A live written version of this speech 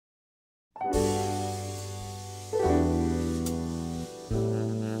And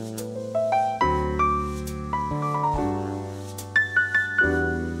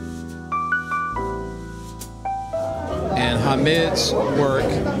Hamid's work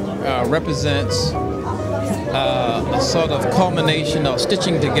represents a sort of culmination of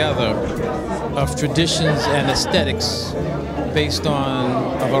stitching together of traditions and aesthetics based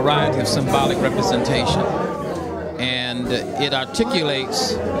on a variety of symbolic representation. And it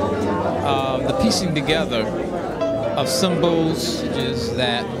articulates the piecing together of symbols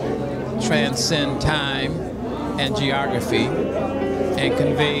that transcend time and geography and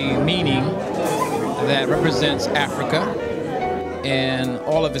convey meaning that represents Africa and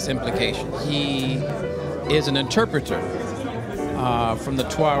all of its implications. He is an interpreter from the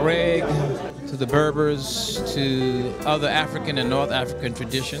Tuareg to the Berbers to other African and North African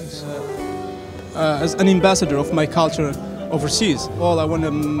traditions. As an ambassador of my culture overseas, I want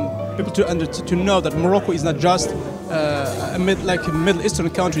people to know that Morocco is not just a Middle Eastern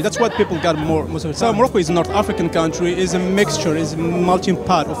country. That's what people got most of the time. Morocco is a North African country, is a mixture, is a melting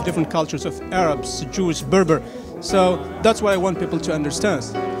pot of different cultures of Arabs, Jews, Berber. So that's what I want people to understand.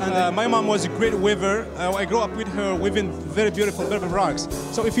 And my mom was a great weaver. I grew up with her weaving very beautiful Berber rugs.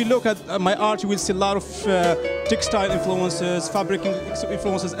 So if you look at my art, you will see a lot of textile influences, fabric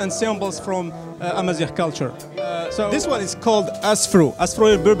influences, and symbols from Amazigh culture. So this one is called Asfro.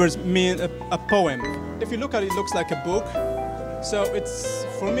 Asfro in Berbers mean a poem. If you look at it, it looks like a book. So it's,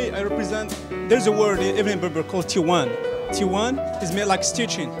 for me, I represent, there's a word even in Berber called Tiwan. Tiwan is made like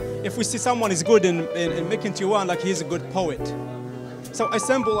stitching. If we see someone is good in making Tiwan, like he's a good poet. So I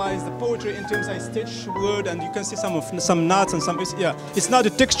symbolize the poetry in terms I stitch wood, and you can see some knots and some, it's not a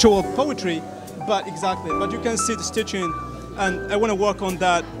textual poetry, but exactly, but you can see the stitching, and I want to work on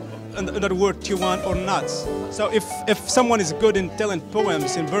that, and that word Tiwan or knots. So if someone is good in telling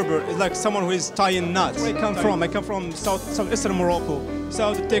poems in Berber, it's like someone who is tying knots. Where I come from southeastern Morocco.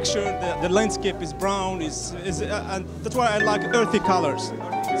 So the texture, the landscape is brown, and that's why I like earthy colors.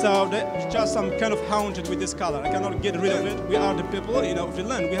 So just I'm kind of haunted with this color. I cannot get rid of it. We are the people, of the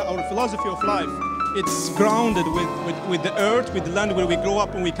land. We have our philosophy of life. It's grounded with the earth, with the land where we grow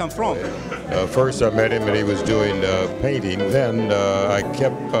up and we come from. First I met him and he was doing painting. Then I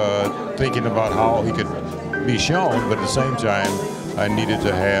kept thinking about how he could be shown, but at the same time I needed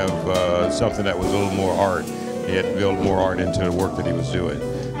to have something that was a little more art. He had to build more art into the work that he was doing.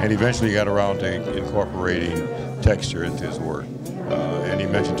 And eventually he got around to incorporating texture into his work. And he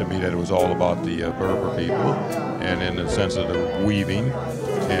mentioned to me that it was all about the Berber people, and in the sense of the weaving.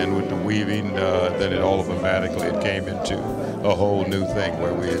 And with the weaving, then it automatically came into a whole new thing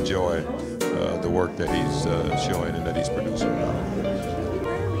where we enjoy the work that he's showing and that he's producing now.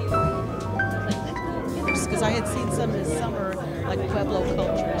 Because I had seen some this summer, like Pueblo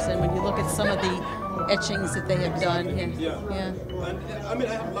cultures, and when you look at some of the etchings that they have done, yeah. And, I mean,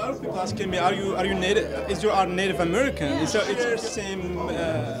 I have a lot of people asking me, are you native? Is your art Native American? Yeah, it's the same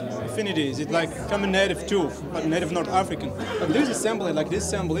affinities. It's like I'm a native too, but Native North African. But there's a symbol like this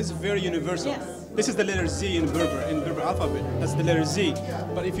symbol is very universal. Yes. This is the letter Z in Berber alphabet. That's the letter Z.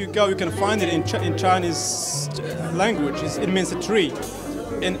 But if you go, you can find it in Chinese language. It means a tree.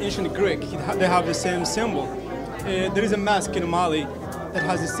 In ancient Greek, they have the same symbol. There is a mask in Mali that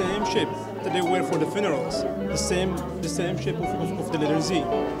has the same shape that they wear for the funerals. The same shape of the letter Z.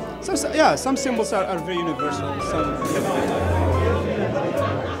 So yeah, some symbols are very universal.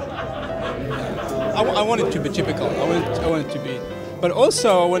 I want it to be typical. I want it to be, but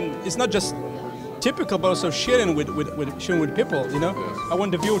also when it's not just typical, but also sharing with people. I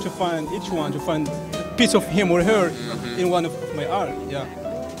want the viewer to find a piece of him or her in one of my art. Yeah.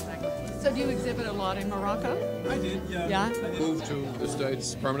 So do you exhibit a lot in Morocco? I did, yeah. Yeah? I did. Moved to the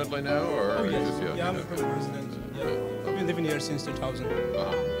States permanently now, or? Oh, yes. Just, I'm a permanent resident. Yeah. I've been living here since 2000.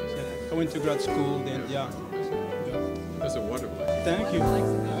 Wow. I went to grad school, then, yeah. That's a wonderful. Thank you.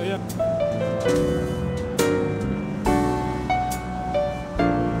 Yeah.